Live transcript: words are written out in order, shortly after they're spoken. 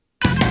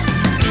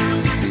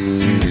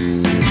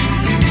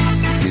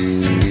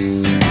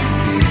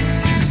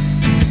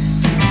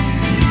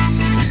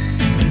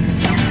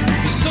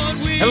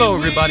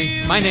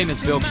everybody. My name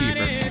is Bill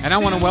Kiefer, and I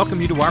want to welcome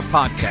you to our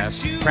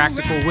podcast,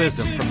 Practical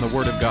Wisdom from the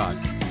Word of God.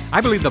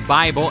 I believe the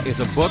Bible is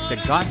a book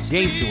that God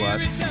gave to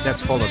us that's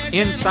full of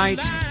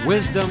insights,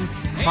 wisdom,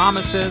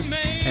 promises,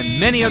 and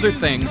many other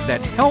things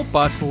that help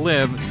us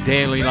live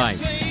daily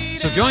life.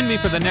 So join me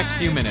for the next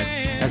few minutes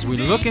as we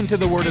look into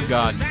the Word of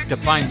God to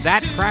find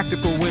that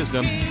practical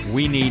wisdom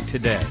we need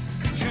today.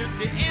 Should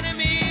the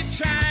enemy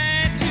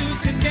try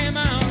to condemn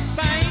our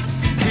fight,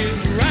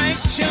 his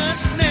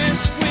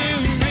righteousness will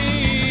reign.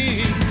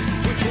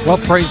 Well,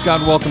 praise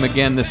God. Welcome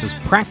again. This is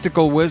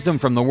Practical Wisdom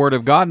from the Word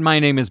of God. My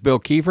name is Bill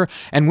Kiefer,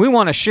 and we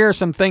want to share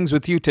some things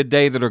with you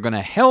today that are going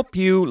to help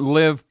you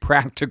live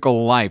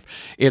practical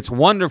life. It's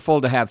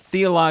wonderful to have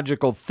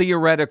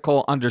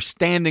theoretical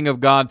understanding of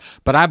God,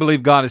 but I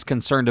believe God is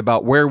concerned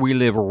about where we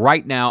live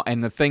right now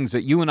and the things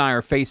that you and I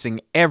are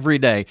facing every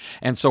day.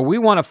 And so we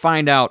want to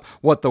find out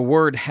what the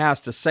Word has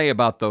to say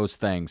about those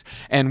things.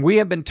 And we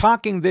have been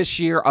talking this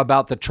year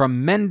about the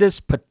tremendous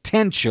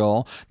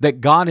potential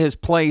that God has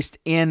placed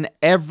in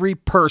every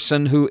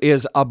person who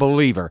is a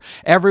believer.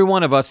 Every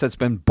one of us that's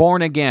been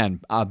born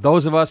again,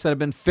 those of us that have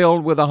been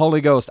filled with the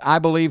Holy Ghost, I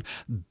believe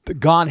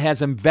God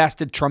has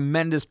invested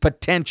tremendous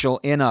potential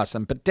in us.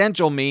 And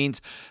potential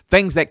means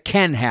things that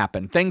can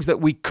happen, things that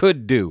we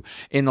could do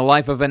in the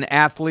life of an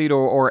athlete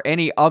or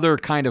any other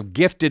kind of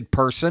gifted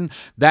person.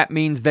 That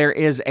means there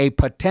is a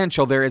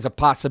potential, there is a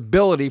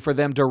possibility for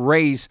them to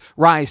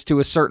rise to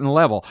a certain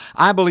level.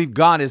 I believe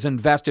God has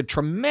invested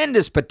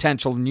tremendous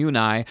potential in you and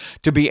I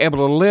to be able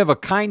to live a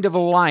kind of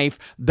a life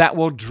that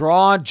will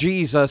draw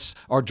Jesus,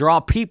 or draw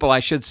people, I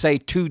should say,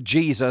 to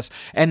Jesus,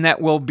 and that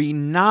will be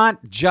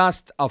not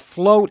just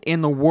afloat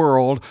in the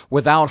world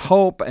without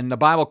hope, and the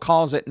Bible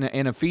calls it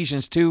in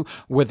Ephesians 2,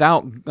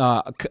 without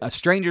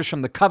strangers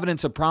from the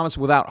covenants of promise,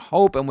 without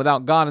hope and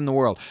without God in the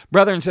world.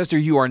 Brother and sister,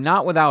 you are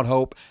not without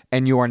hope,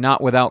 and you are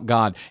not without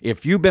God.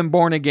 If you've been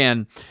born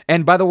again,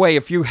 and by the way,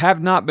 if you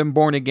have not been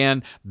born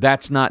again,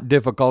 that's not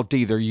difficult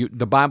either.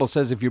 The Bible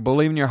says if you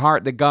believe in your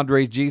heart that God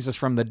raised Jesus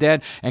from the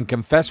dead and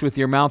confess with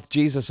your mouth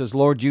Jesus is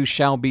Lord, you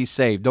shall be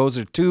saved. Those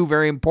are two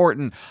very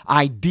important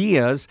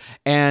ideas,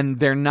 and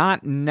they're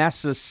not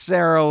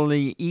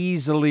necessarily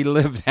easily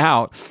lived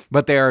out,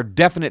 but they are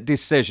definite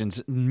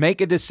decisions. Make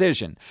a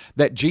decision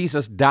that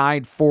Jesus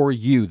died for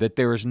you, that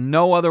there is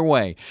no other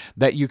way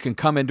that you can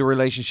come into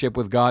relationship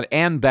with God,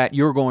 and that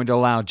you're going to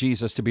allow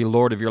Jesus to be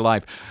Lord of your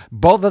life.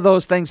 Both of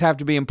those things have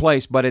to be in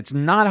place, but it's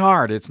not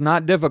hard. It's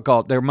not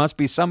difficult. There must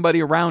be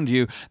somebody around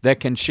you that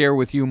can share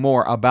with you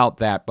more about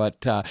that.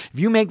 But if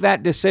you make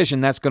that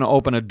decision, that's going to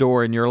open a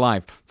door in your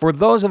life. For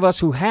those of us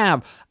who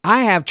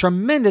I have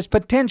tremendous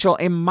potential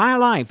in my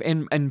life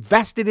and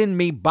invested in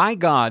me by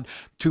God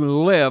to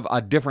live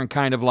a different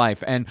kind of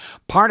life. And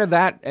part of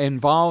that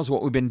involves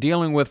what we've been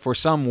dealing with for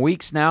some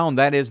weeks now, and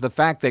that is the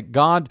fact that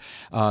God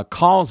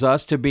calls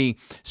us to be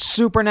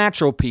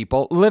supernatural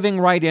people living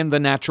right in the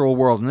natural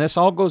world. And this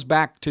all goes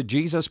back to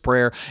Jesus'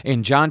 prayer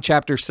in John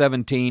chapter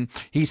 17.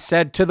 He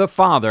said to the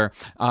Father,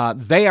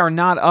 they are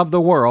not of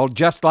the world,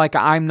 just like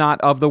I'm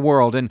not of the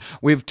world. And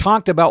we've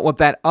talked about what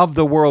that of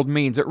the world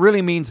means. It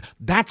really means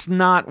that's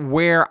not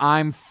where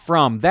I'm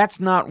from. That's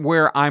not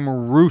where I'm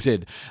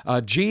rooted.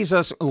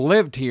 Jesus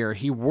lived here.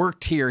 He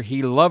worked here.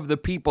 He loved the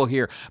people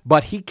here.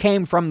 But he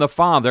came from the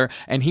Father,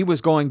 and he was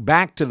going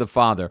back to the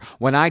Father.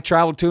 When I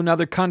traveled to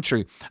another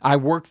country, I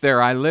worked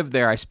there. I lived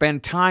there. I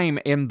spend time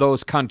in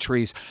those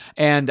countries,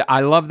 and I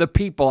love the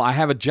people. I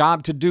have a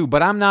job to do,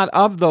 but I'm not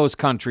of those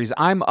countries.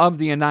 I'm of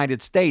the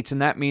United States,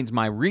 and that means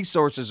my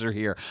resources are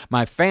here.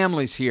 My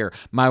family's here.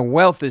 My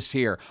wealth is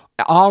here.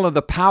 All of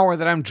the power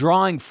that I'm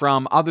drawing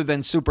from, other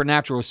than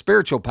supernatural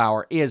spiritual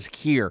power, is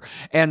here.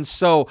 And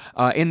so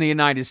in the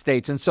United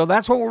States. And so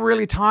that's what we're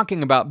really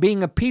talking about,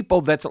 being a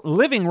people that's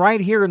living right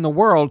here in the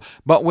world,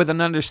 but with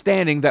an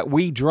understanding that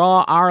we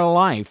draw our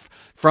life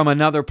from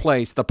another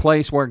place, the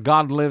place where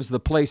God lives, the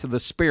place of the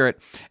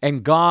Spirit.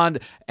 And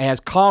God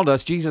has called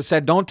us. Jesus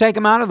said, don't take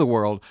them out of the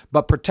world,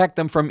 but protect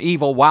them from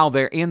evil while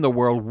they're in the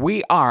world.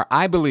 We are,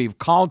 I believe,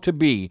 called to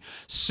be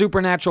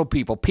supernatural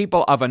people,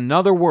 people of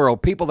another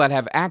world, people that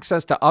have access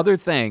to other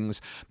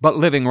things, but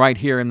living right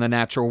here in the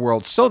natural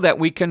world so that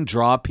we can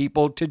draw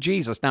people to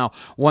Jesus. Now,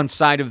 one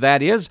side of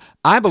that is,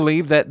 I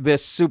believe that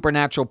this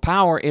supernatural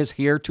power is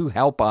here to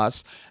help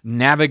us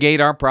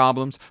navigate our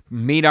problems,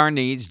 meet our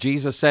needs.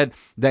 Jesus said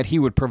that he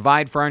would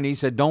provide for our needs.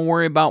 He said, don't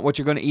worry about what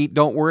you're going to eat.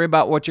 Don't worry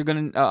about what you're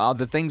going to,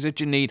 the things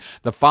that you need.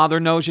 The Father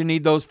knows you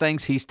need those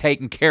things. He's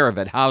taking care of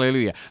it.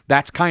 Hallelujah.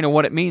 That's kind of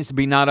what it means to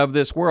be not of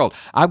this world.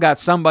 I've got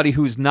somebody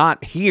who's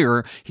not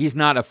here. He's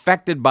not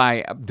affected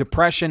by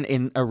depression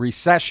in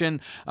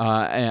recession,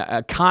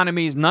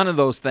 economies, none of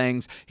those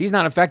things. He's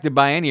not affected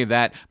by any of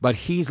that, but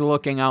he's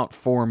looking out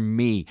for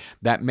me.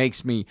 That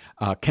makes me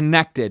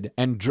connected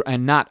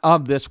and not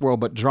of this world,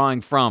 but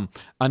drawing from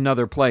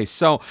another place.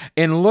 So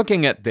in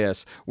looking at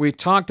this, we've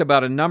talked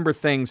about a number of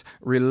things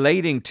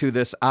relating to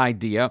this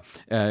idea.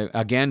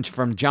 Again,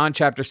 from John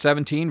chapter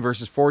 17,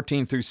 verses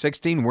 14 through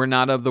 16, we're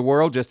not of the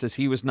world, just as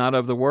he was not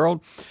of the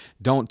world.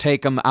 Don't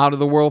take them out of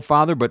the world,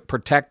 Father, but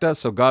protect us.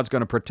 So God's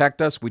going to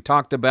protect us. We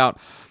talked about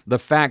the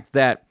fact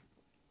that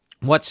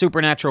what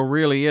supernatural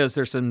really is.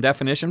 There's some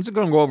definitions. I'm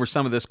going to go over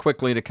some of this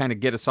quickly to kind of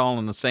get us all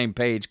on the same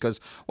page, because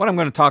what I'm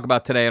going to talk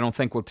about today, I don't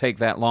think will take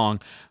that long.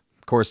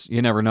 Of course,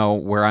 you never know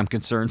where I'm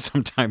concerned.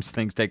 Sometimes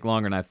things take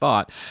longer than I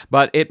thought.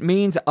 But it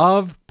means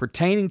of,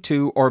 pertaining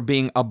to, or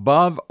being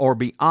above or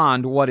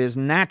beyond what is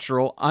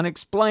natural,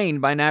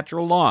 unexplained by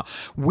natural law.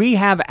 We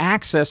have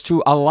access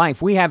to a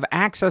life. We have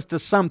access to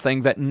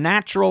something that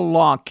natural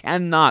law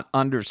cannot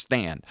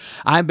understand.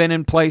 I've been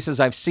in places,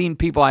 I've seen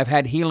people, I've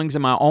had healings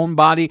in my own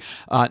body,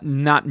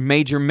 not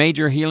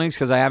major healings,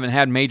 because I haven't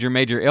had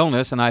major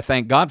illness, and I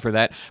thank God for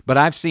that. But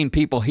I've seen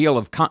people heal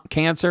of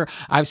cancer.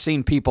 I've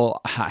seen people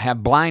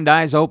have blind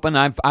eyes open.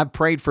 I've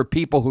prayed for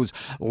people whose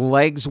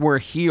legs were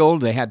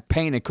healed. They had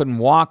pain. They couldn't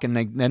walk, and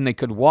then they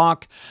could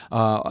walk.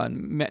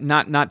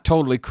 Not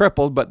totally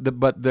crippled, but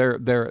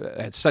they're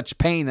at such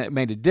pain that it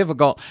made it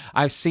difficult.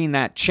 I've seen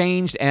that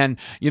changed, and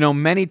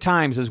many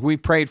times as we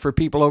prayed for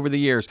people over the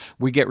years,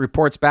 we get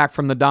reports back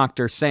from the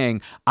doctor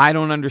saying, "I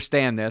don't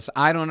understand this.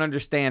 I don't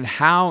understand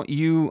how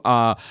you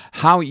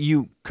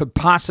could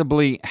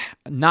possibly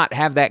not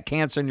have that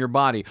cancer in your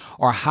body,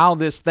 or how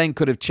this thing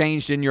could have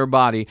changed in your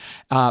body,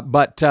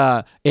 but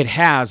it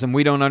has, and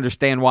we don't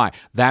understand why."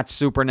 That's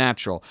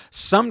supernatural.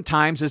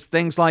 Sometimes it's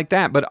things like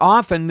that, but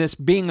often this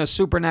being a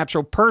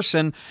supernatural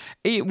person,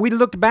 we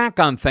look back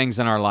on things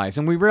in our lives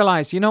and we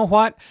realize, you know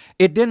what?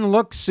 It didn't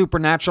look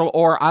supernatural,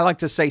 or I like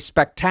to say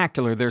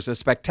spectacular. There's a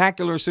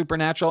spectacular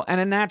supernatural and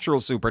a natural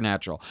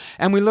supernatural.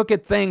 And we look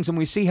at things and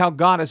we see how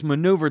God has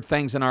maneuvered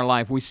things in our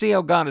life. We see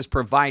how God has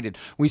provided.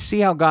 We see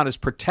how God has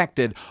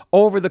protected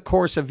over the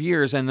course of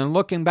years. And then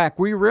looking back,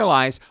 we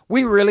realize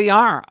we really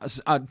are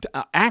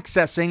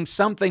accessing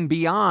something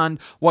beyond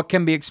what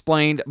can be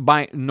explained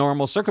by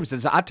normal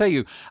circumstances. I tell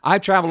you, I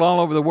traveled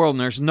all over the world,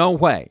 and there's no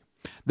way,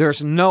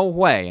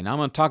 and I'm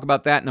going to talk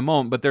about that in a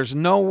moment, but there's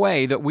no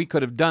way that we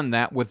could have done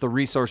that with the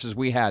resources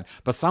we had.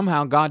 But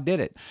somehow God did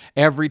it.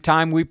 Every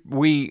time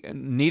we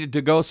needed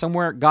to go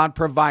somewhere, God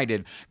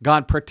provided.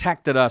 God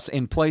protected us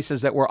in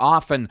places that were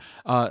often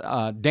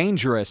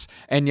dangerous,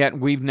 and yet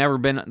we've never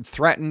been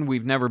threatened.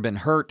 We've never been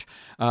hurt.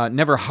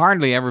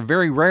 Hardly ever,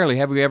 very rarely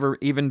have we ever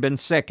even been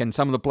sick. And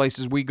some of the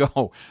places we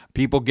go,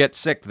 people get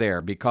sick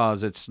there,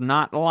 because it's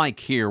not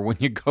like here when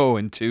you go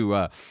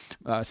into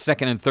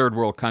second and third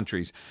world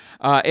countries.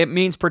 It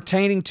means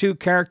pertaining to,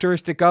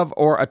 characteristic of,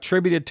 or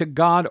attributed to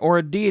God or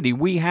a deity.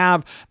 We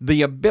have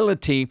the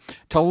ability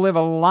to live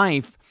a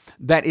life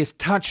that is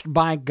touched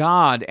by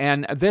God.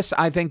 And this,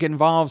 I think,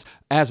 involves,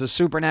 as a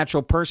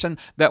supernatural person,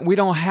 that we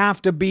don't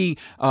have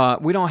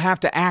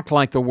to act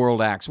like the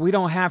world acts. We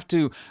don't have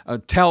to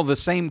tell the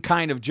same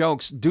kind of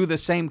jokes, do the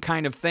same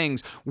kind of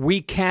things.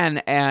 We can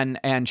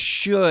and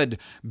should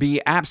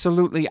be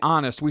absolutely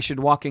honest. We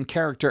should walk in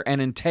character and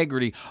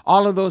integrity.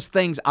 All of those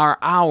things are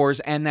ours,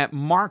 and that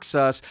marks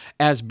us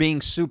as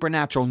being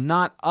supernatural,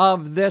 not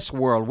of this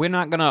world. We're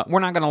not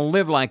gonna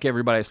live like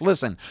everybody else.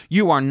 Listen,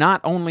 you are not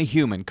only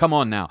human. Come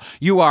on now.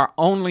 You are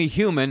only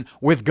human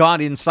with God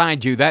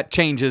inside you. That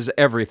changes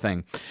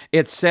everything.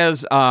 It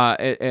says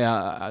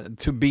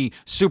to be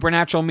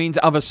supernatural means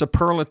of a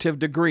superlative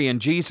degree.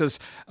 And Jesus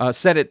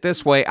said it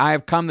this way: "I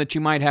have come that you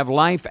might have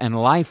life,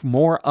 and life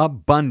more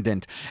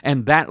abundant."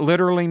 And that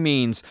literally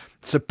means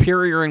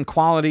superior in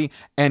quality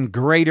and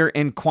greater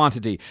in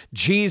quantity.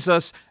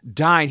 Jesus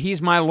died. He's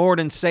my Lord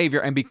and Savior,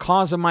 and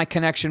because of my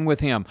connection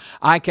with Him,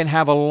 I can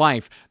have a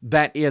life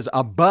that is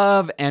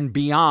above and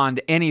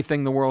beyond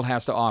anything the world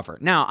has to offer.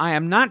 Now, I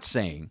am not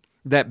saying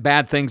that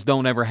bad things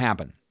don't ever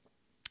happen.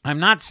 I'm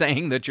not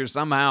saying that you're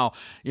somehow,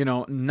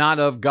 not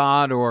of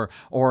God, or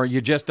you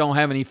just don't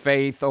have any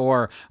faith,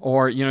 or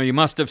you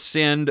must have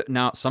sinned.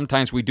 Now,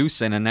 sometimes we do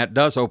sin, and that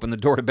does open the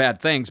door to bad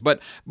things.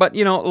 But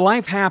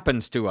life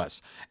happens to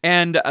us,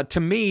 and to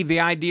me, the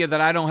idea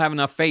that I don't have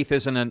enough faith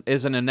isn't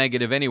a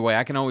negative anyway.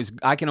 I can always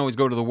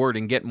go to the Word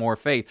and get more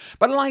faith.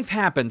 But life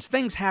happens.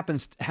 Things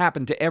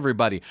happen to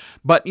everybody.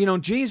 But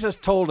Jesus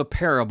told a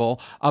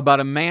parable about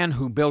a man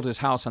who built his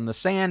house on the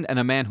sand and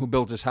a man who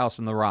built his house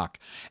on the rock,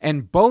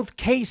 and both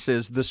cases,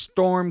 the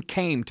storm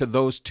came to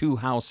those two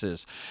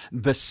houses.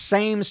 The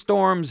same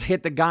storms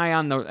hit the guy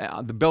on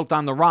the built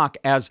on the rock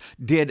as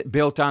did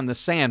built on the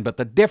sand, but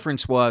the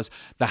difference was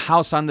the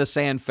house on the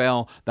sand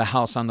fell, the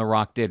house on the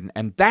rock didn't.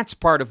 And that's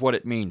part of what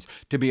it means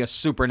to be a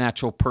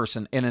supernatural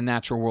person in a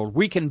natural world.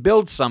 We can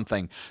build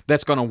something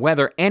that's going to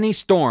weather any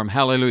storm.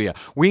 Hallelujah.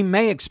 We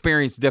may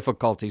experience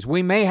difficulties.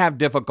 We may have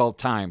difficult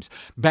times.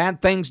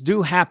 Bad things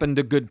do happen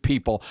to good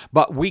people,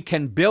 but we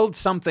can build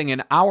something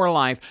in our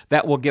life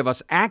that will give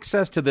us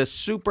access to this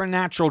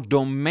supernatural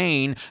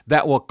domain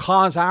that will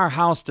cause our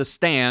house to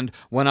stand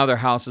when other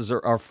houses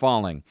are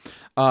falling.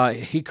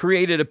 He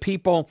created a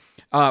people.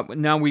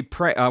 Now we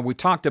pray. We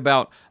talked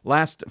about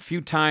last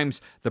few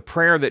times the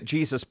prayer that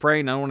Jesus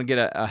prayed, and I don't want to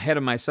get ahead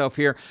of myself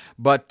here,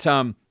 but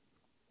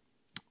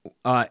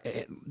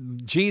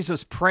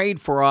Jesus prayed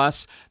for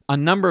us a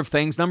number of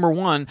things. Number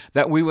one,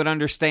 that we would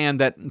understand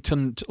that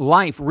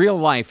real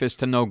life is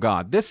to know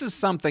God. This is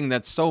something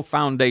that's so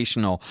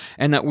foundational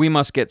and that we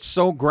must get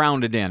so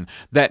grounded in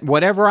that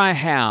whatever I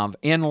have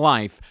in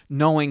life,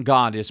 knowing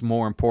God is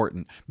more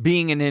important.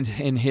 Being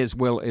in His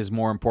will is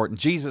more important.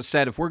 Jesus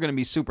said if we're going to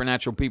be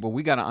supernatural people,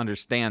 we got to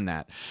understand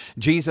that.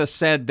 Jesus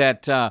said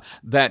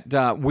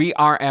that we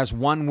are as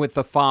one with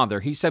the Father.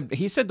 He said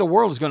the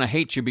world is going to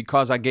hate you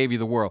because I gave you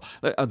the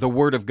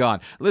Word of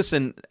God.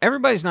 Listen,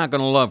 everybody's not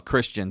going to love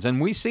Christians, and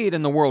we see it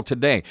in the world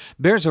today.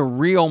 There's a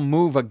real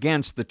move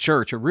against the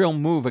church, a real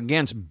move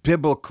against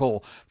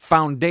biblical,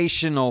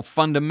 foundational,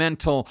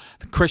 fundamental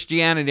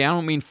Christianity. I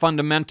don't mean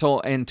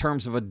fundamental in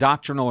terms of a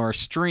doctrinal or a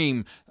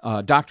stream,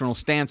 doctrinal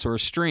stance or a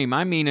stream.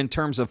 I mean in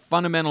terms of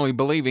fundamentally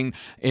believing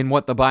in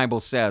what the Bible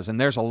says, and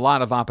there's a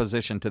lot of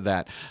opposition to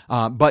that.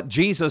 But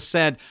Jesus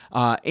said,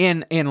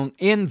 in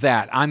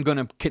that, I'm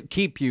going to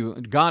keep you.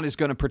 God is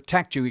going to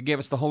protect you. He gave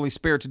us the Holy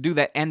Spirit to do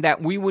that, and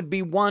that we would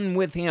be one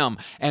with Him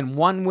and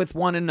one with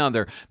one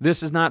another.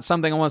 This is not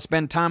something I want to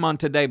spend time on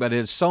today, but it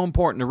is so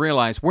important to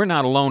realize we're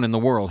not alone in the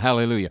world.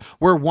 Hallelujah.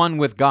 We're one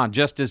with God,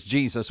 just as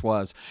Jesus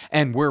was,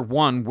 and we're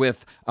one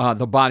with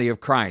the body of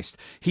Christ.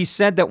 He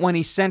said that when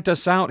He sent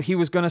us out, He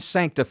was going to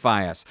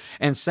sanctify us.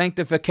 And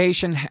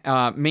sanctification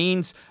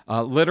means,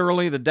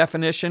 literally, the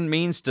definition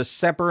means to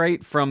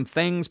separate from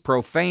things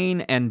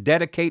profane and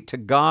dedicate to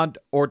God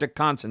or to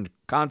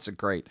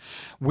consecrate.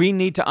 We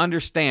need to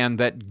understand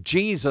that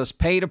Jesus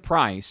paid a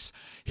price.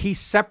 He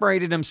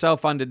separated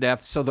Himself unto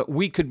death so that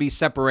we could be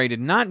separated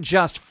not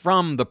just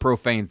from the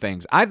profane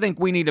things. I think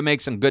we need to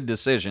make some good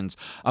decisions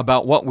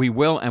about what we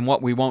will and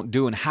what we won't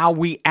do and how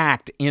we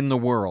act in the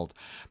world.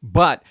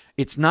 But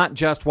it's not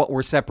just what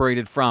we're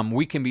separated from.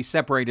 We can be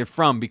separated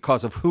from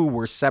because of who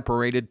we're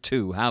separated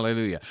to.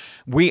 Hallelujah.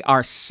 We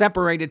are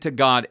separated to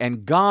God,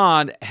 and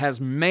God has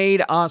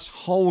made us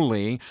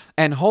holy.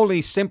 And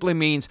holy simply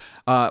means,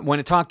 when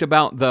it talked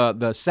about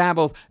the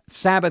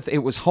Sabbath, it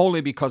was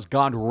holy because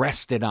God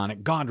rested on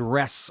it. God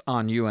rests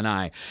on you and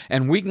I.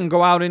 And we can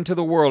go out into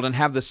the world and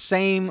have the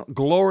same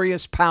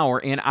glorious power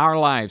in our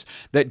lives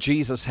that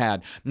Jesus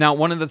had. Now,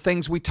 one of the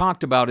things we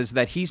talked about is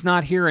that He's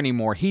not here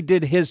anymore. He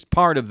did His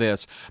part of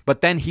this,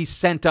 but then He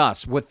sent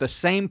us with the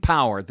same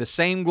power, the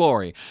same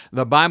glory.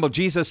 The Bible,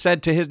 Jesus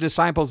said to His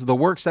disciples, the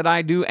works that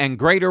I do and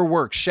greater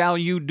works shall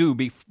you do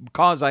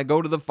because I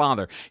go to the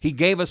Father. He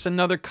gave us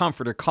another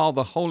comforter called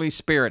the Holy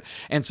Spirit.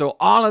 And so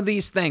all of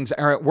these things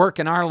are at work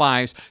in our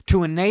lives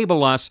to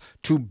enable us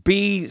to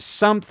be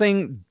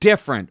something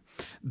different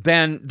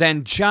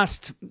than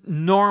just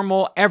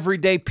normal,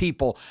 everyday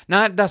people.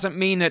 Now, that doesn't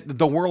mean that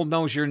the world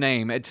knows your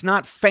name. It's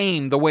not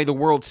fame the way the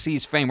world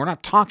sees fame. We're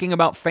not talking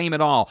about fame at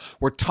all.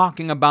 We're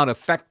talking about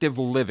effective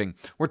living.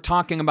 We're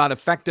talking about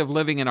effective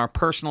living in our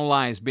personal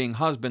lives, being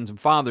husbands and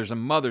fathers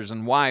and mothers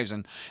and wives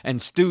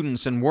and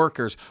students and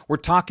workers. We're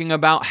talking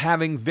about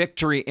having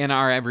victory in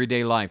our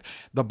everyday life.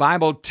 The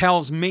Bible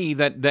tells me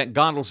that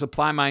God will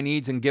supply my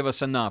needs and give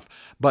us enough,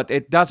 but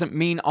it doesn't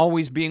mean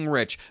always being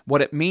rich.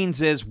 What it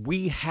means is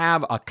we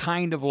have a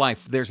kind of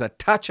life. There's a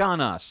touch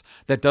on us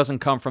that doesn't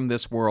come from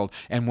this world.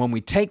 And when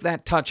we take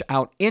that touch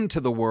out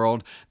into the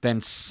world, then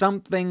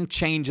something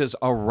changes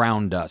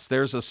around us.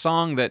 There's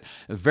a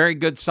very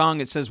good song.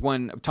 It says,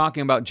 when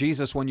talking about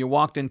Jesus, when you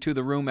walked into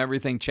the room,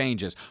 everything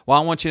changes. Well,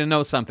 I want you to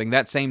know something.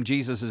 That same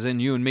Jesus is in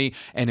you and me.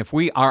 And if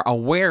we are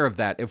aware of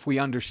that, if we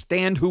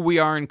understand who we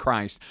are in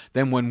Christ,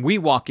 then when we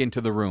walk into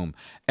the room,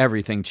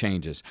 everything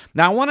changes.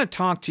 Now, I want to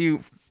talk to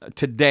you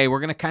today.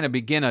 We're going to kind of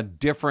begin a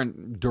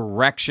different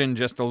direction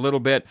just a little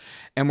bit,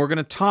 and we're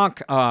going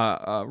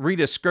to read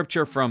a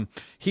scripture from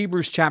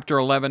Hebrews chapter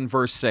 11,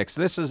 verse 6.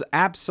 This is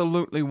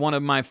absolutely one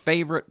of my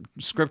favorite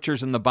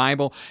scriptures in the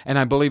Bible, and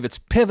I believe it's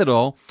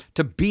pivotal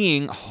to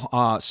being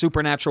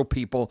supernatural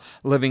people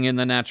living in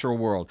the natural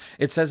world.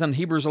 It says in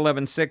Hebrews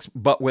 11:6,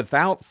 "But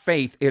without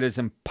faith it is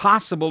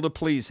impossible to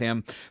please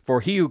Him, for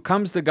he who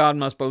comes to God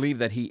must believe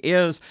that He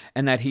is,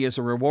 and that He is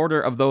a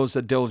rewarder of those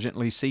that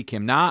diligently seek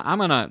Him." Now, I'm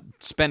going to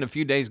spend a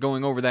few days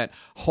going over that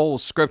whole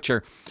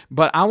scripture,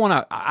 but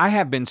I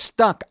have been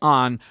stuck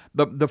on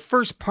the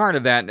first part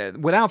of that.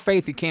 Without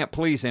faith, you can't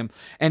please Him.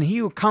 And he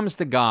who comes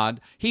to God,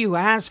 he who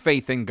has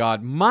faith in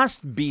God,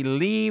 must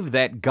believe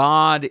that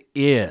God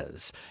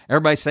is.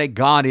 Everybody say,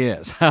 God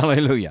is.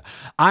 Hallelujah.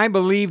 I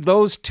believe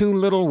those two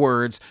little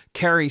words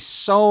carry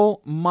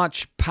so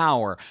much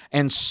power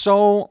and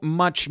so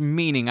much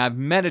meaning. I've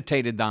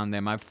meditated on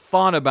them. I've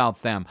thought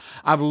about them.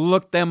 I've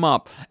looked them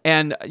up.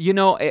 And,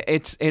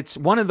 it's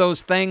one of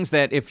those things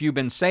that if you've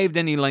been saved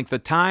any length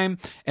of time,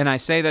 and I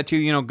say that to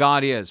you,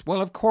 God is.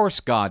 Well, of course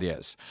God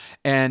is.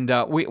 And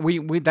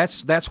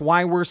that's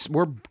why we're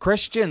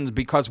Christians,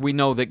 because we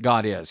know that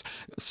God is.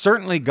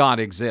 Certainly God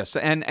exists.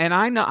 And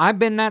I know I've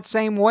been that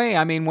same way.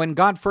 I mean, when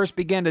God first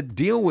began to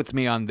deal with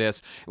me on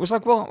this, it was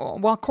like, well,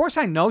 of course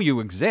I know you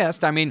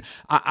exist. I mean,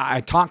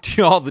 I talk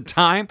to you all the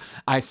time.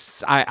 I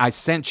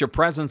sense your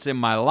presence in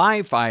my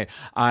life.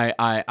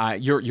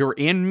 You're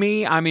in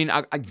me. I mean,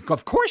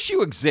 of course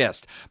you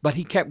exist. But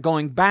he kept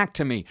going back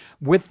to me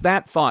with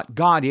that thought.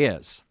 God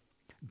is.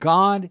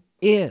 God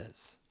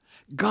is.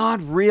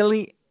 God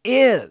really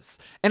is.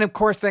 And of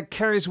course, that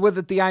carries with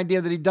it the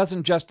idea that he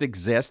doesn't just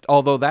exist,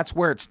 although that's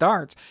where it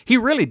starts. He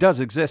really does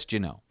exist,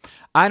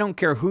 I don't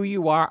care who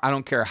you are. I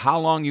don't care how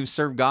long you've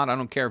served God. I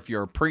don't care if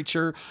you're a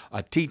preacher,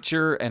 a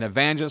teacher, an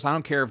evangelist. I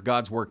don't care if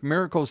God's worked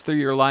miracles through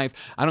your life.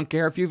 I don't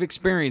care if you've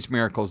experienced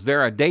miracles.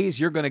 There are days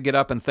you're going to get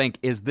up and think,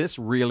 is this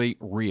really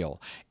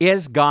real?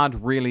 Is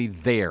God really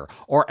there?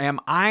 Or am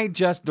I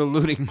just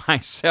deluding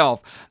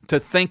myself to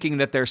thinking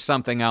that there's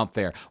something out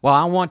there? Well,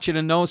 I want you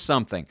to know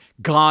something.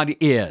 God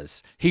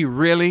is. He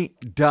really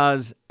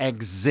does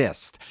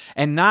exist.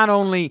 And not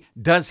only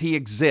does he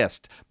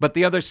exist, but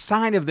the other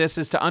side of this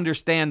is to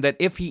understand that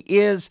if he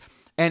is,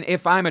 and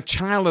if I'm a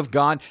child of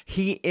God,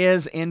 he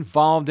is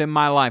involved in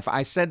my life.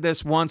 I said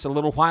this once a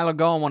little while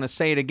ago. I want to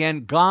say it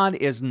again. God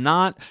is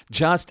not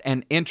just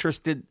an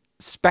interested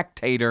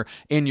spectator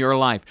in your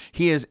life.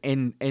 He is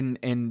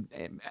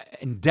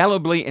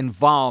indelibly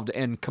involved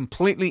and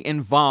completely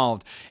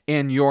involved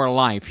in your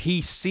life.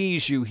 He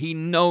sees you. He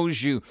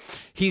knows you.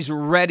 He's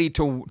ready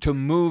to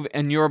move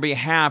in your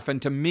behalf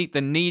and to meet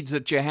the needs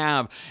that you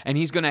have. And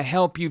he's going to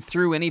help you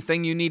through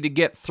anything you need to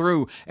get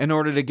through in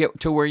order to get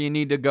to where you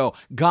need to go.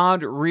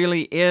 God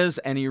really is,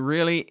 and he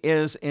really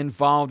is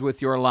involved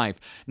with your life.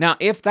 Now,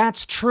 if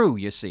that's true,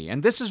 you see,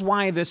 and this is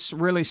why this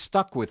really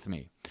stuck with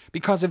me,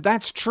 because if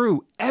that's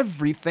true,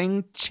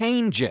 everything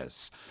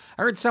changes.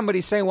 I heard somebody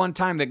say one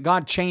time that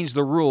God changed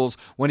the rules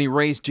when he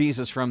raised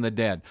Jesus from the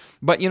dead.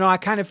 But, I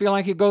kind of feel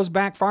like it goes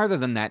back farther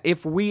than that.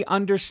 If we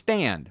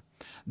understand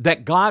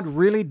that God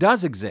really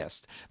does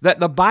exist, that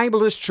the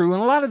Bible is true,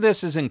 and a lot of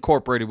this is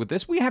incorporated with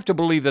this. We have to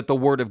believe that the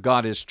Word of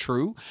God is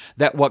true,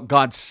 that what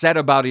God said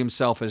about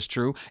himself is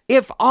true.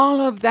 If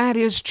all of that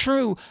is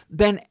true,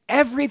 then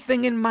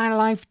everything in my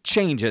life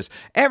changes.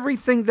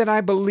 Everything that I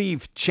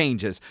believe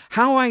changes.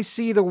 How I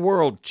see the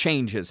world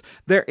changes.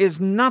 There is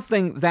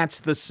nothing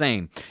that's the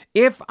same.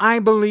 If I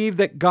believe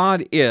that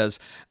God is,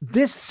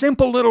 this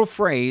simple little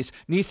phrase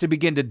needs to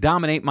begin to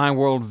dominate my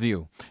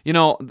worldview.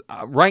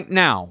 Right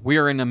now, we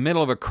are in the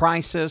middle of a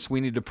crisis. We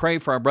need to pray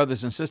for our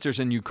brothers and sisters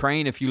in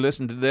Ukraine. If you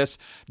listen to this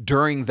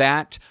during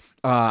that,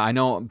 I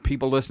know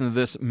people listen to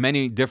this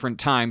many different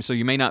times, so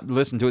you may not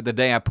listen to it the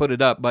day I put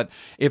it up. But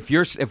if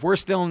we're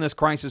still in this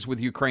crisis with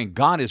Ukraine,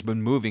 God has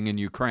been moving in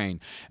Ukraine.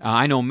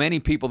 I know many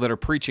people that are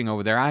preaching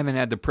over there. I haven't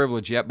had the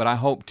privilege yet, but I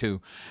hope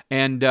to.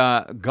 And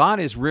God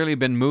has really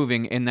been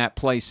moving in that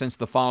place since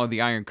the fall of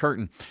the Iron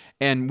Curtain.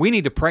 And we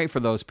need to pray for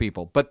those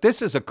people. But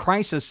this is a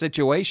crisis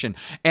situation,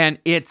 and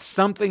it's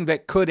something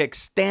that could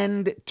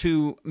extend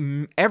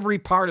to every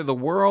part of the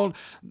world.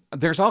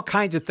 There's all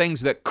kinds of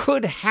things that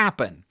could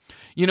happen.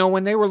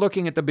 When they were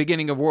looking at the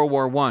beginning of World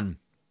War I,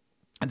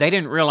 they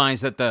didn't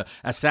realize that the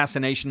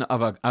assassination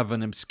of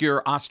an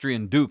obscure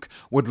Austrian duke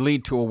would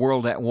lead to a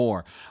world at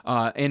war.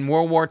 In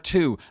World War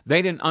II,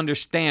 they didn't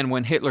understand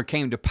when Hitler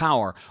came to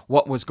power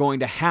what was going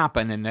to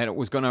happen, and that it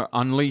was going to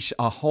unleash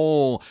a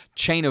whole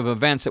chain of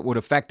events that would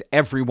affect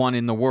everyone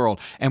in the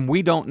world. And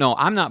we don't know.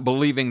 I'm not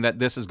believing that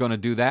this is going to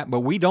do that, but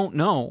we don't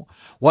know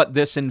what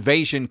this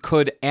invasion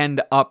could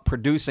end up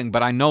producing.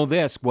 But I know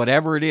this,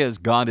 whatever it is,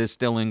 God is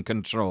still in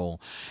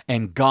control.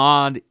 And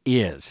God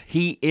is.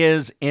 He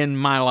is in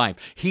my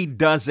life. He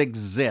does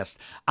exist.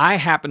 I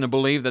happen to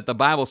believe that the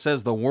Bible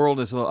says the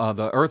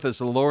earth is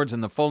the Lord's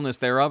and the fullness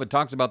thereof. It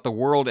talks about the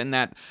world in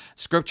that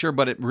scripture,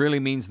 but it really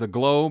means the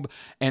globe.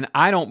 And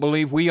I don't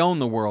believe we own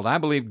the world. I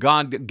believe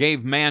God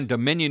gave man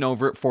dominion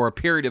over it for a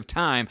period of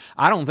time.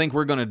 I don't think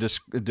we're going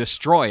to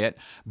destroy it,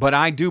 but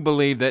I do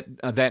believe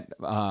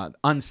that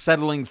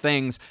unsettling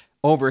things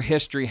over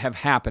history have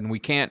happened. We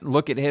can't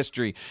look at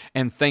history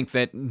and think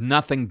that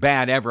nothing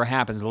bad ever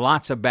happens.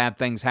 Lots of bad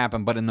things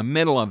happen, but in the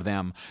middle of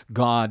them,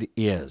 God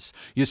is.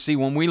 You see,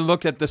 when we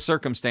look at the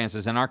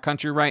circumstances in our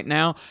country right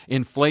now,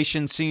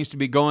 inflation seems to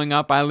be going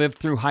up. I lived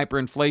through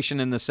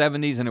hyperinflation in the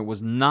 70s, and it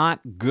was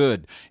not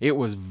good. It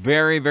was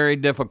very, very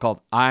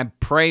difficult. I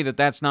pray that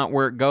that's not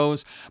where it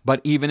goes,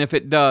 but even if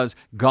it does,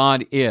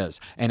 God is.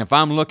 And if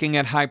I'm looking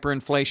at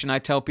hyperinflation, I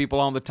tell people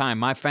all the time,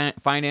 my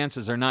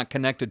finances are not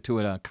connected to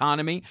an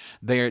economy.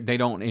 They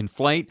don't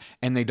inflate,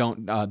 and they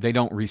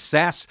don't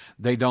recess.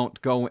 They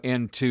don't go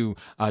into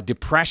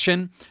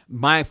depression.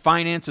 My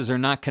finances are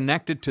not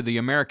connected to the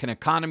American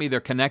economy. They're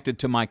connected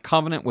to my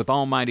covenant with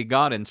Almighty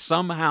God. And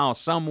somehow,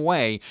 some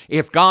way,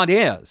 if God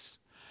is,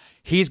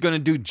 He's going to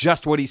do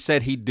just what he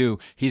said he'd do.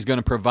 He's going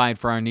to provide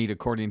for our need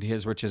according to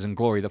his riches and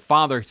glory. The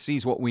Father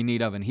sees what we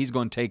need of, and he's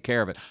going to take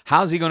care of it.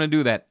 How's he going to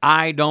do that?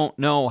 I don't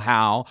know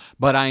how,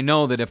 but I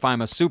know that if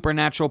I'm a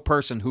supernatural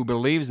person who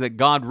believes that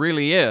God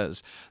really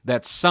is,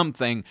 that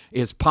something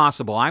is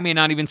possible. I may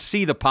not even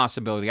see the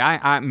possibility.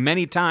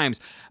 Many times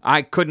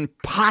I couldn't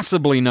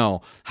possibly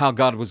know how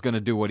God was going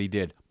to do what he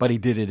did, but he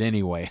did it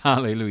anyway.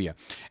 Hallelujah.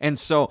 And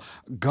so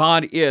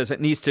God is. It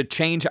needs to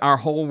change our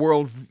whole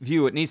world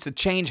view. It needs to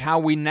change how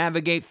we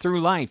navigate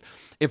through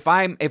life. If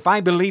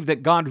I believe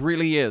that God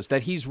really is,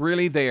 that he's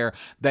really there,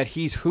 that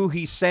he's who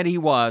he said he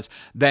was,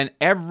 then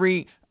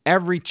every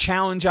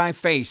challenge I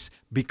face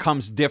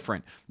becomes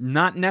different.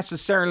 Not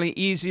necessarily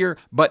easier,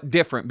 but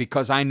different,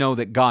 because I know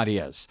that God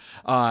is.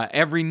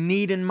 Every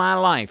need in my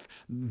life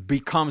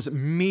becomes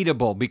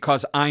meetable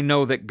because I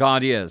know that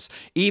God is.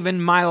 Even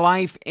my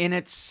life in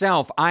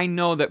itself, I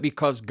know that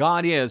because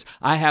God is,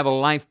 I have a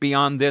life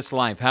beyond this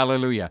life.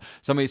 Hallelujah.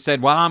 Somebody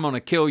said, well, I'm going to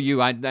kill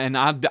you. I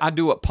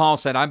do what Paul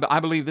said. I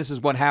believe this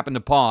is what happened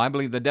to Paul. I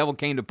believe the devil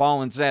came to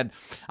Paul and said,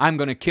 I'm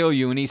going to kill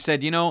you. And he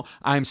said,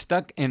 I'm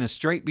stuck in a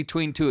strait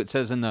between two. It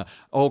says in the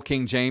Old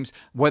King James,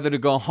 whether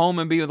to go home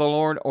and be with the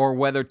Lord or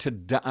whether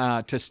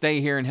to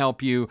stay here and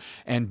help you.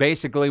 And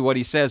basically what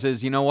he says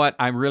is, you know what?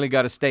 I really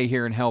got to stay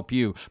here and help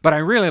you. But I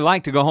really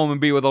like to go home and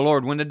be with the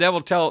Lord. When the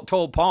devil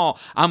told Paul,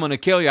 I'm going to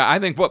kill you, I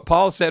think what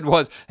Paul said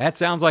was, that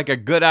sounds like a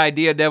good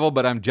idea, devil,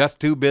 but I'm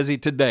just too busy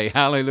today.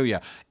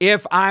 Hallelujah.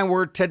 If I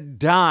were to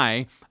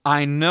die,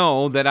 I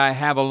know that I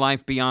have a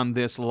life beyond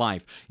this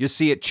life. You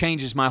see, it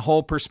changes my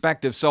whole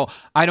perspective. So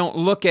I don't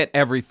look at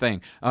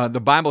everything. The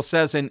Bible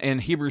says in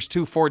Hebrews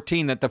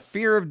 2:14 that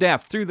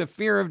through the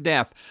fear of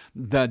death,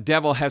 the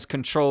devil has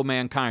controlled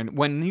mankind.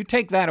 When you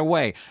take that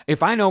away,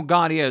 if I know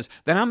God is,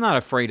 then I'm not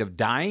afraid of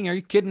dying. Are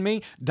you kidding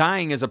me?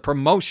 Dying is a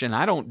promotion.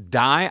 I don't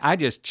die. I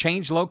just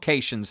change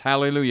locations,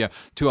 hallelujah,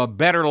 to a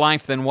better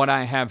life than what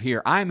I have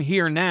here. I'm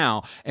here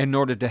now in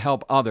order to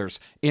help others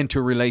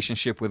into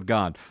relationship with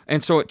God.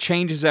 And so it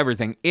changes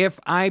everything. If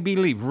I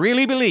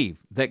really believe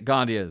that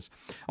God is.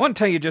 I want to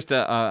tell you just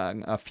talk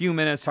a few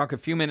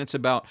minutes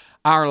about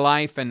our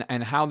life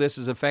and how this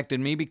has affected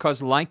me,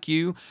 because like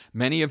you,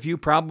 many of you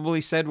probably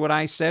said what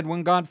I said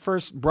when God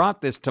first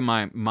brought this to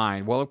my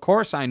mind. Well, of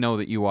course I know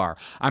that you are.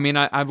 I mean,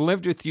 I've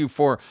lived with you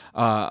for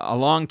a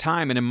long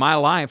time, and in my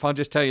life, I'll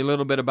just tell you a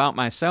little bit about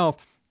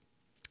myself.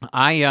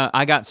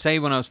 I got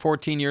saved when I was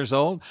 14 years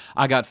old.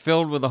 I got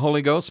filled with the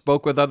Holy Ghost,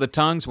 spoke with other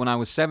tongues when I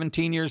was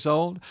 17 years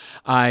old.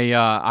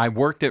 I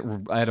worked at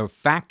a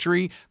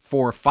factory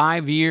for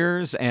 5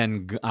 years,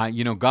 and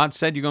God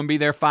said you're going to be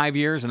there 5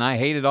 years, and I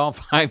hated all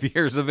 5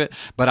 years of it,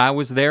 but I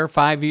was there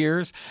 5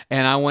 years,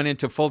 and I went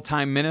into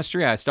full-time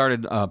ministry. I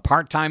started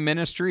part-time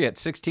ministry at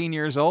 16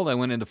 years old. I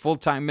went into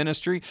full-time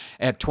ministry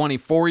at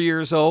 24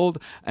 years old,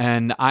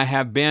 and I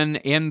have been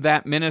in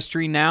that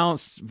ministry now.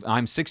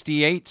 I'm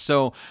 68,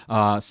 so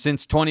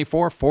since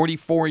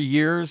 44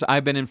 years,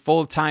 I've been in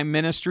full-time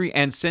ministry,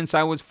 and since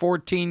I was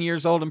 14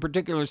 years old, in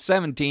particular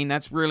 17,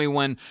 that's really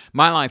when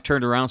my life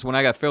turned around. So when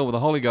I got filled with the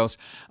Holy Ghost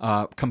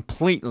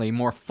completely,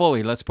 more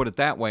fully, let's put it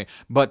that way.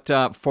 But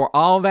for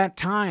all that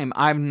time,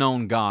 I've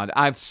known God.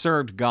 I've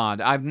served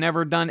God. I've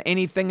never done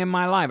anything in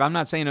my life. I'm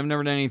not saying I've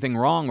never done anything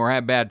wrong or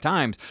had bad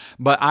times,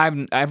 but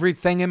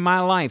everything in my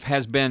life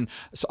has been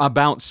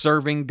about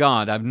serving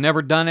God. I've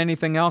never done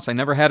anything else. I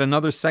never had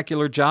another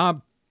secular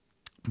job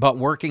but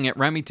working at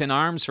Remington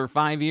Arms for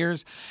 5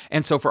 years.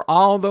 And so for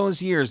all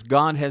those years,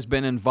 God has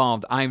been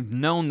involved. I've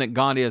known that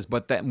God is,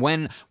 but that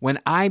when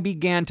I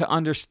began to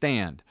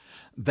understand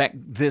that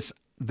this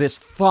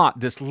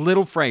thought, this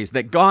little phrase,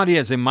 that God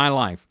is in my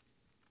life,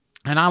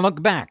 and I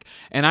look back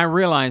and I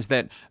realize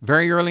that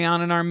very early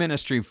on in our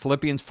ministry,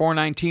 Philippians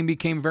 4:19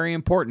 became very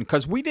important,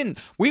 because we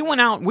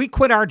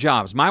quit our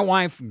jobs. My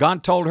wife,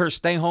 God told her,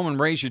 stay home and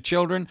raise your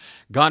children.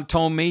 God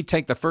told me,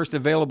 take the first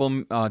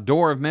available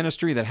door of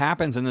ministry that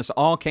happens, and this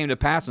all came to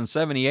pass in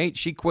 78.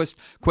 She quit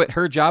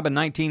her job in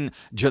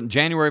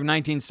January of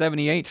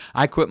 1978.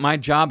 I quit my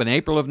job in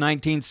April of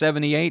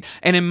 1978.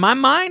 And in my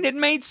mind, it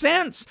made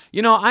sense.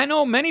 I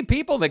know many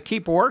people that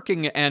keep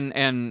working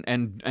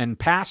and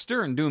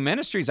pastor and do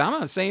ministries. I'm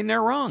not saying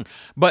they're wrong,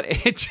 but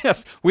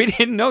we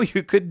didn't know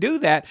you could do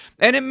that.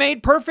 And it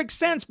made perfect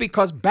sense,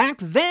 because back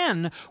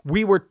then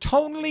we were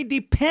totally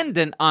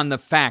dependent on the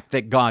fact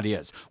that God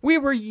is. We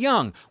were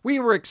young. We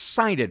were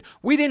excited.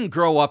 We didn't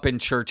grow up in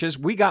churches.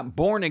 We got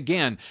born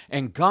again,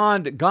 and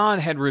God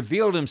had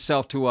revealed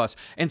himself to us.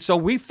 And so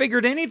we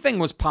figured anything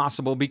was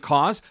possible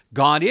because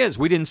God is.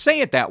 We didn't say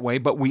it that way,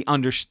 but we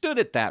understood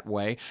it that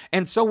way.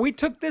 And so we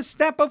took this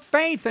step of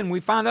faith, and we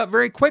found out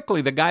very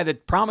quickly, the guy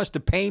that promised to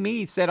pay me,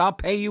 he said, I'll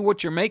pay you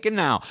what you're making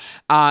now.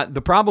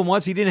 The problem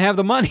was he didn't have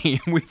the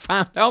money. We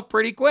found out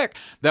pretty quick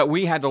that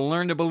we had to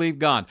learn to believe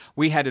God.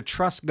 We had to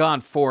trust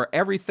God for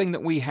everything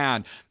that we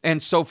had.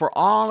 And so for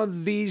all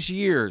of these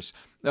years,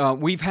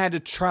 we've had to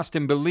trust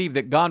and believe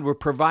that God will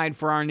provide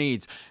for our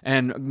needs.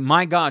 And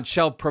my God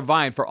shall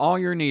provide for all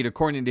your need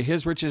according to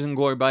his riches and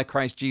glory by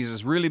Christ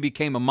Jesus really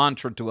became a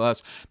mantra to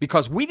us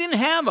because we didn't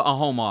have a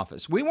home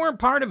office. We weren't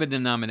part of a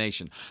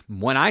denomination.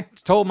 When I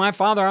told my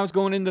father I was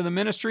going into the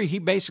ministry, he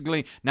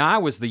basically, now I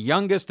was the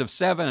youngest of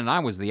 7 and I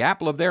was the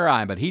apple of their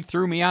eye, but he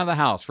threw me out of the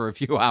house for a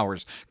few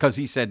hours because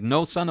he said,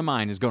 no son of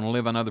mine is going to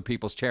live on other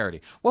people's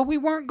charity. Well, we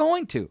weren't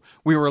going to.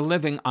 We were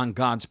living on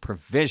God's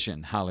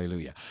provision.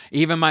 Hallelujah.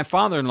 Even my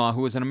father-in-law,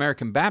 who was an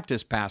American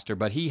Baptist pastor,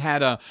 but he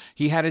had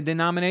a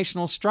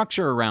denominational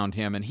structure around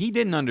him, and he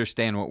didn't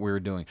understand what we were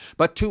doing.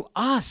 But to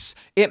us,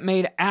 it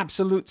made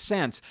absolute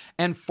sense.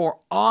 And for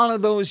all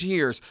of those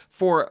years,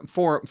 for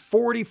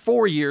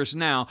 44 years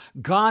now,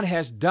 God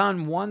has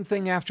done one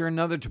thing after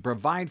another to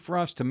provide for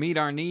us, to meet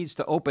our needs,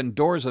 to open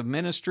doors of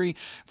ministry.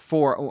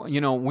 For,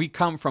 we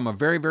come from a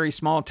very, very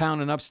small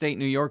town in upstate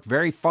New York,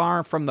 very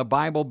far from the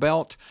Bible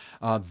Belt.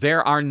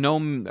 There are no,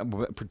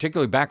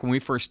 particularly back when we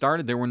first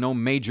started, there were no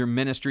major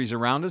ministries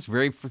around us,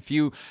 very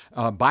few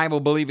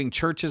Bible-believing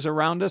churches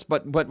around us,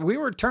 but we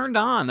were turned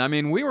on. I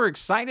mean, we were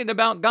excited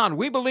about God.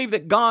 We believe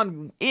that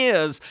God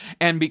is,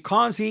 and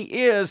because he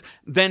is,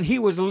 then he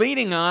was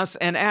leading us,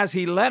 and as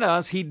he led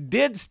us, he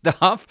did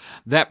stuff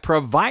that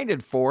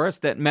provided for us,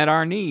 that met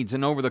our needs.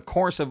 And over the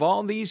course of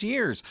all these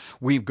years,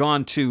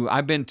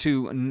 I've been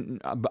to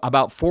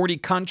about 40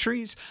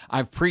 countries.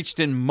 I've preached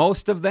in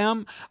most of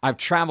them. I've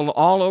traveled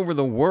all over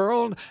the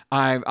world.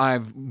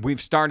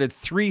 We've started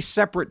 3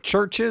 separate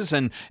churches,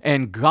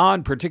 and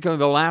God, particularly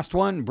the last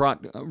one,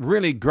 brought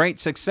really great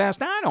success.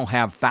 Now, I don't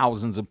have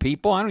thousands of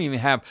people. I don't even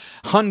have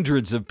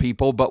hundreds of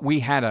people, but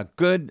we had a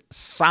good,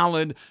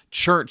 solid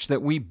church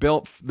that we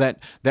built that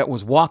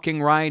was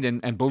walking right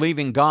and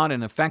believing God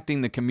and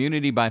affecting the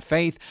community by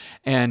faith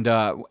and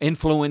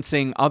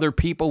influencing other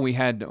people. We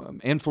had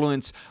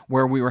influence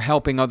where we were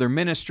helping other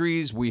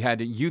ministries. We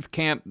had a youth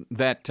camp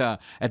that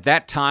at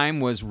that time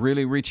was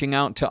really reaching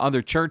out to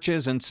other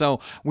churches. And so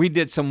we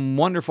did some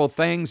wonderful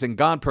things, and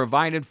God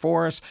provided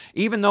for us.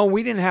 Even though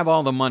we didn't have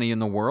all the money in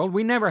the world,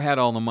 we never had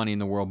all the money in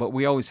the world, but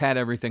we always had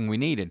everything we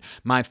needed.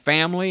 My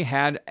family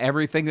had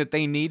everything that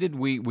they needed.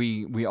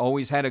 We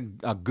always had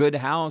a good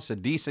house, a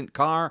decent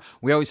car.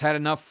 We always had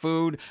enough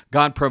food.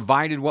 God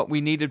provided what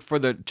we needed for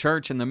the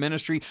church and the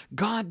ministry.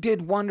 God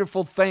did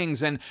wonderful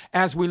things. And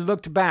as we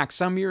looked back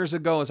some years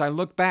ago, as I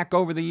looked back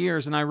over the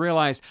years, and I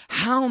realized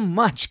how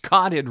much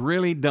God had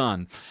really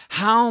done,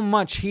 how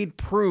much he'd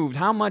proved,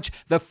 how much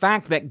the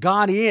fact that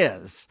God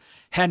is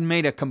had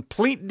made a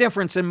complete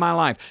difference in my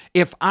life.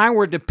 If I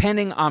were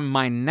depending on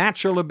my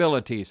natural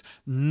abilities,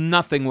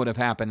 nothing would have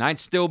happened. I'd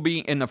still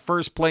be in the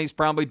first place,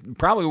 probably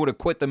would have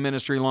quit the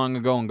ministry long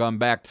ago and gone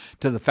back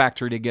to the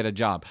factory to get a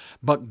job.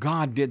 But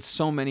God did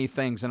so many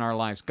things in our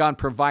lives. God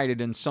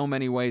provided in so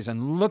many ways.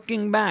 And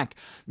looking back,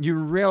 you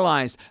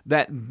realize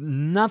that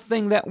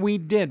nothing that we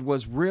did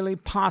was really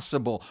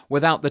possible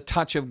without the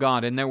touch of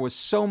God. And there was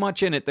so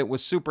much in it that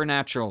was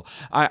supernatural.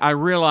 I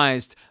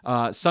realized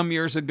some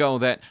years ago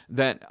that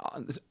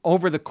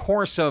over the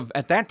course of,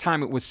 at that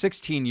time it was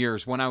 16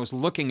 years when I was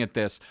looking at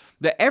this,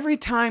 that every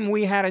time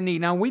we had a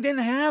need, now we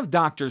didn't have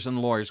doctors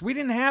and lawyers, we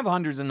didn't have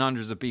hundreds and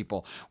hundreds of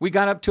people. We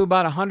got up to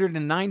about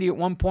 190 at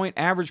one point,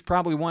 average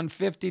probably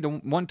 150 to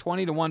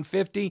 120 to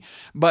 150,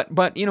 but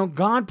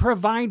God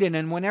provided,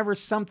 and whenever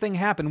something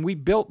happened, we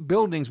built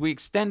buildings, we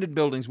extended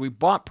buildings, we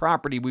bought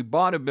property, we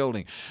bought a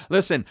building.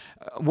 Listen,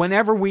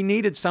 whenever we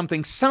needed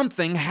something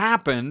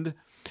happened,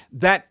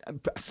 that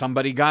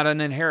somebody got an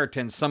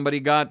inheritance, somebody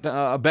got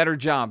a better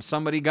job,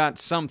 somebody got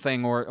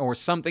something, or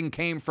something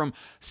came from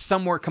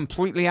somewhere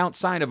completely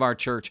outside of our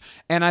church.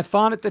 And I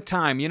thought at the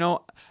time,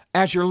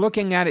 as you're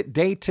looking at it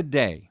day to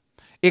day,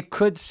 it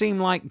could seem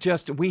like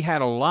just we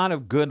had a lot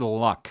of good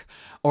luck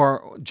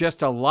or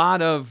just a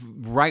lot of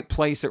right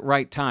place at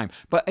right time.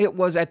 But it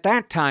was at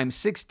that time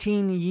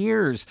 16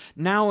 years.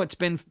 Now it's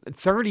been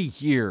 30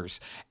 years.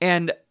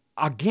 And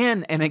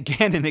again and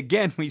again and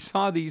again, we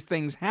saw these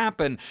things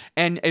happen,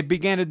 and it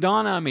began to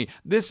dawn on me.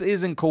 This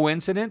isn't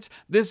coincidence.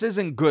 This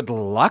isn't good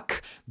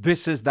luck.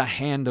 This is the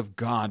hand of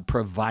God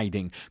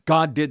providing.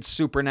 God did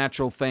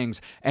supernatural things,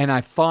 and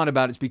I thought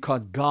about it's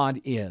because God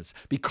is.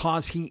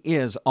 Because he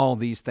is, all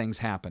these things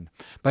happen.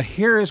 But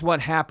here is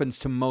what happens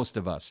to most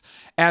of us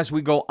as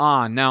we go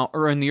on. Now,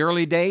 in the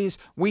early days,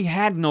 we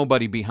had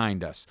nobody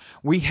behind us.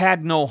 We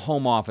had no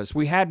home office.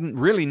 We had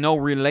really no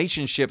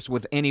relationships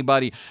with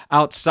anybody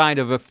outside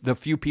of the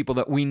few people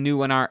that we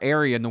knew in our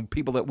area and the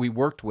people that we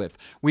worked with.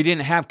 We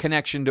didn't have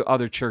connection to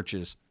other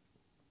churches.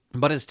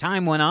 But as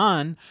time went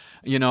on,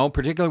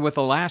 particularly with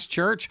the last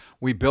church,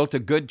 we built a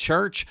good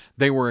church.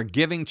 They were a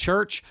giving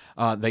church.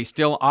 They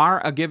still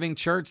are a giving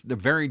church. They're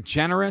very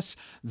generous.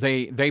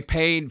 They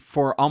paid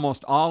for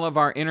almost all of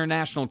our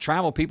international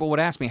travel. People would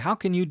ask me, how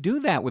can you do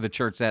that with a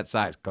church that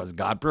size? Because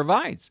God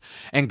provides.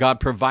 And God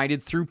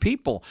provided through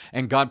people.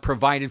 And God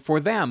provided for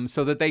them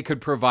so that they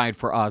could provide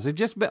for us. It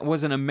just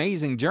was an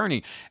amazing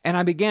journey. And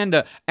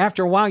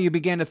after a while, you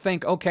began to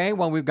think, okay,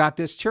 well, we've got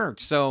this church.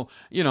 So,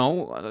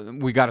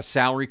 we got a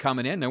salary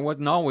coming in. That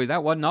wasn't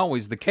always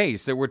always the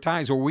case. There were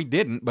times where we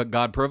didn't, but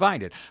God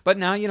provided. But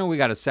now, we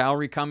got a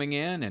salary coming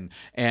in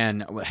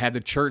and had the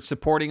church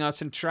supporting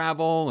us in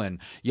travel, and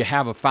you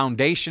have a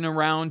foundation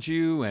around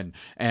you and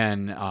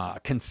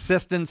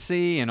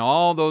consistency and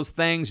all those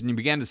things. And you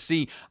began to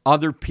see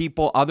other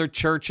people, other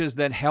churches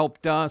that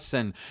helped us,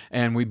 and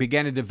we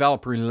began to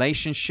develop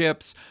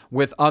relationships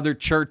with other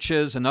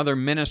churches and other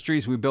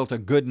ministries. We built a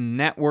good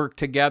network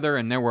together,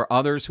 and there were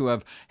others who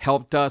have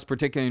helped us,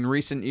 particularly in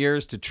recent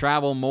years, to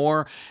travel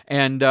more.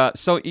 And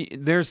so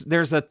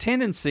there's a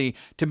tendency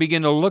to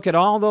begin to look at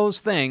all those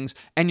things,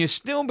 and you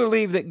still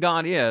believe that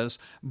God is,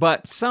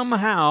 but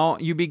somehow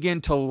you begin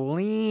to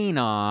lean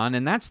on,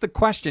 and that's the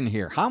question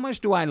here. How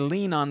much do I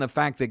lean on the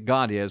fact that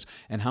God is,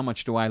 and how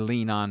much do I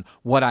lean on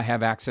what I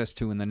have access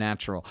to in the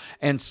natural?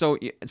 And so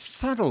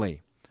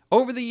subtly,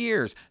 over the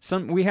years,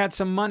 we had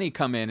some money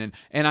come in,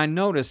 and I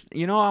noticed,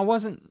 I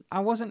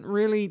wasn't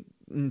really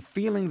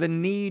feeling the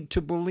need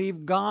to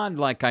believe God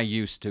like I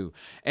used to.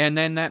 And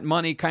then that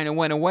money kind of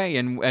went away,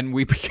 and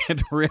we began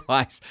to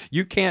realize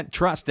you can't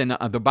trust in,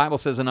 the Bible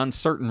says, in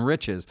uncertain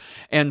riches.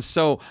 And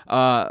so,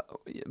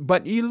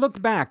 but you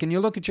look back and you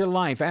look at your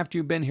life after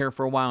you've been here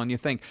for a while, and you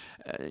think,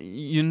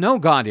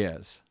 God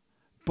is,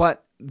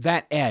 but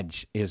that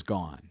edge is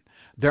gone.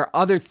 There are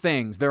other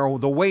things. There are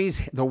the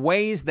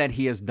ways that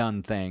He has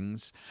done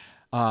things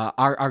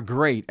are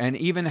great. And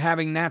even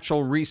having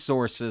natural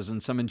resources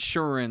and some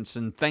insurance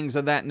and things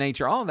of that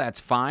nature, all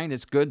that's fine.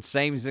 It's good.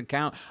 Savings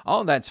account,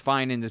 all that's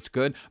fine and it's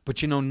good.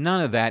 But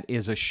none of that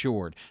is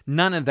assured.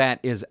 None of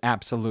that is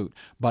absolute.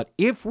 But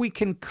if we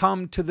can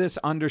come to this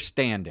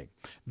understanding,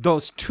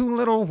 those two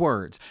little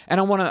words,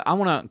 and I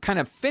want to kind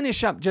of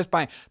finish up just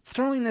by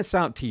throwing this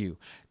out to you.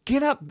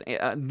 Get up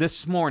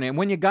this morning.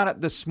 When you got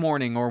up this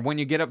morning, or when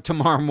you get up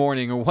tomorrow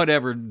morning, or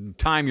whatever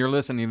time you're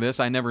listening to this,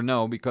 I never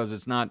know, because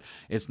it's not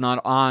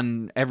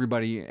on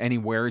everybody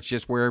anywhere. It's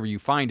just wherever you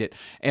find it.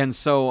 And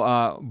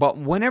so, but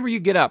whenever you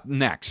get up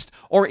next,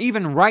 or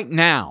even right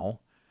now,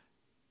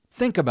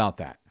 think about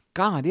that.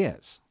 God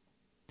is.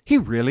 He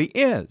really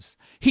is.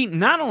 He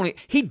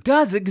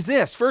does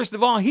exist. First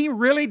of all, He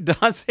really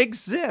does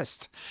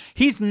exist.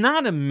 He's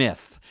not a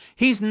myth.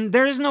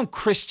 There is no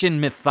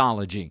Christian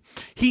mythology.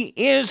 He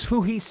is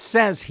who He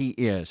says He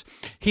is.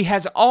 He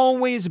has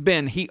always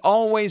been. He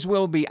always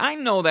will be. I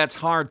know that's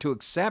hard to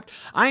accept.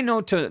 I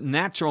know to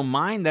natural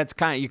mind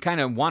you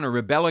kind of want to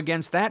rebel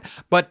against that,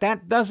 but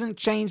that doesn't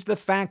change the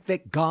fact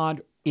that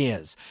God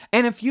is.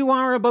 And if you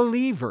are a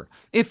believer,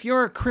 if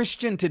you're a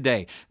Christian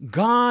today,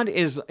 God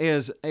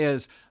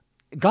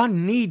God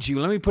needs you.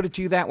 Let me put it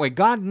to you that way.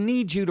 God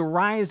needs you to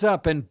rise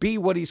up and be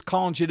what He's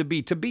called you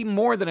to be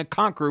more than a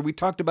conqueror. We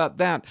talked about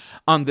that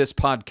on this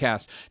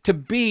podcast. To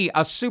be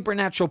a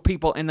supernatural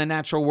people in the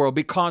natural world,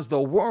 because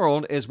the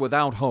world is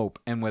without hope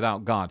and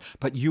without God.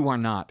 But you are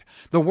not.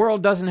 The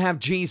world doesn't have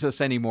Jesus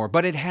anymore,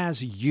 but it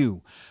has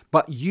you.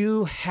 But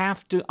you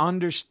have to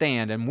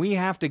understand, and we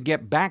have to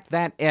get back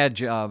that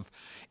edge of,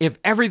 if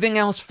everything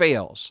else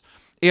fails,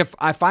 if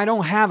I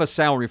don't have a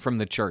salary from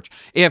the church,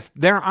 if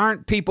there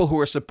aren't people who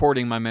are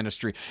supporting my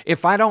ministry,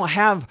 if I don't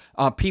have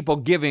people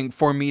giving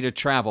for me to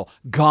travel,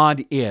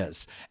 God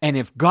is. And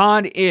if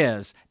God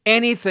is,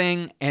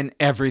 anything and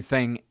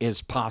everything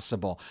is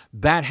possible.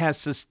 That has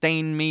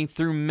sustained me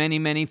through many,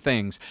 many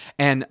things.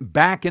 And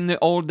back in the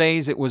old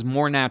days, it was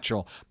more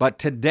natural. But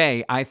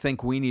today, I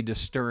think we need to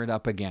stir it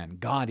up again.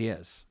 God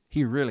is.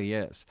 He really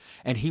is.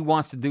 And He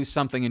wants to do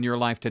something in your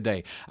life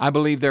today. I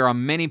believe there are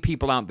many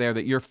people out there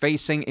that you're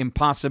facing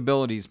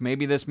impossibilities.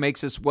 Maybe this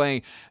makes its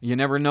way. You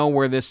never know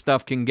where this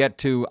stuff can get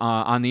to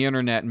on the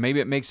internet. Maybe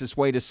it makes its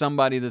way to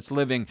somebody that's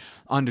living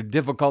under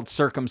difficult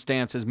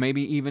circumstances,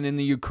 maybe even in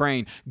the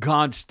Ukraine.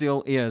 God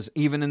still is.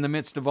 Even in the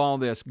midst of all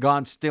this,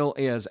 God still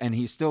is, and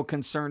He's still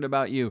concerned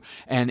about you.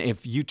 And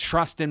if you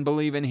trust and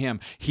believe in Him,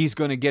 He's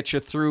going to get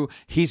you through.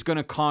 He's going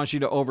to cause you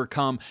to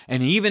overcome.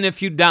 And even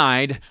if you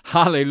died,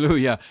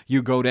 hallelujah,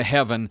 you go to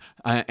heaven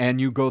and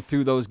you go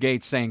through those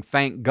gates saying,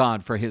 thank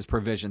God for His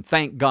provision.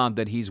 Thank God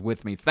that He's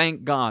with me.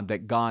 Thank God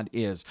that God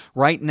is.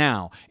 Right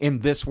now, in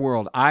this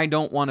world, I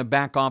don't want to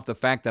back off the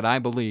fact that I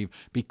believe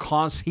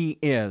because He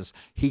is,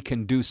 He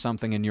can do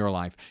something in your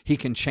life. He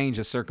can change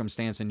a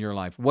circumstance in your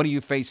life. What are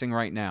you facing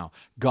right now?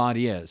 God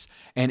is.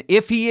 And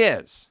if He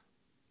is,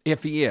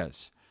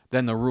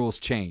 then the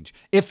rules change.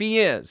 If He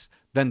is,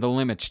 then the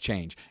limits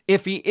change.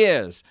 If He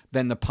is,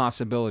 then the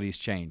possibilities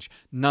change.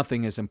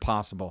 Nothing is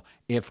impossible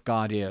if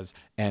God is.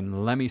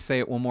 And let me say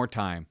it one more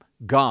time.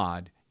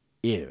 God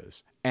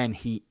is. And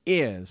He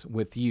is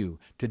with you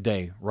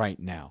today, right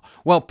now.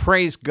 Well,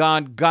 praise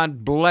God.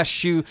 God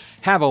bless you.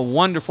 Have a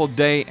wonderful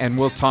day, and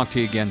we'll talk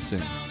to you again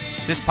soon.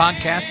 This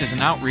podcast is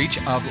an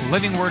outreach of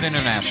Living Word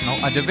International,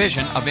 a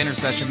division of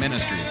Intercession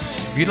Ministries.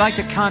 If you'd like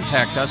to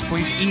contact us,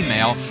 please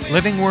email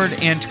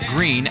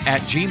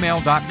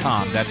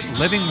livingwordintgreen@gmail.com. That's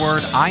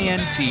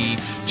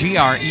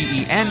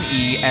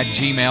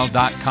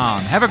livingwordintgreen@gmail.com.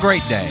 Have a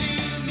great day.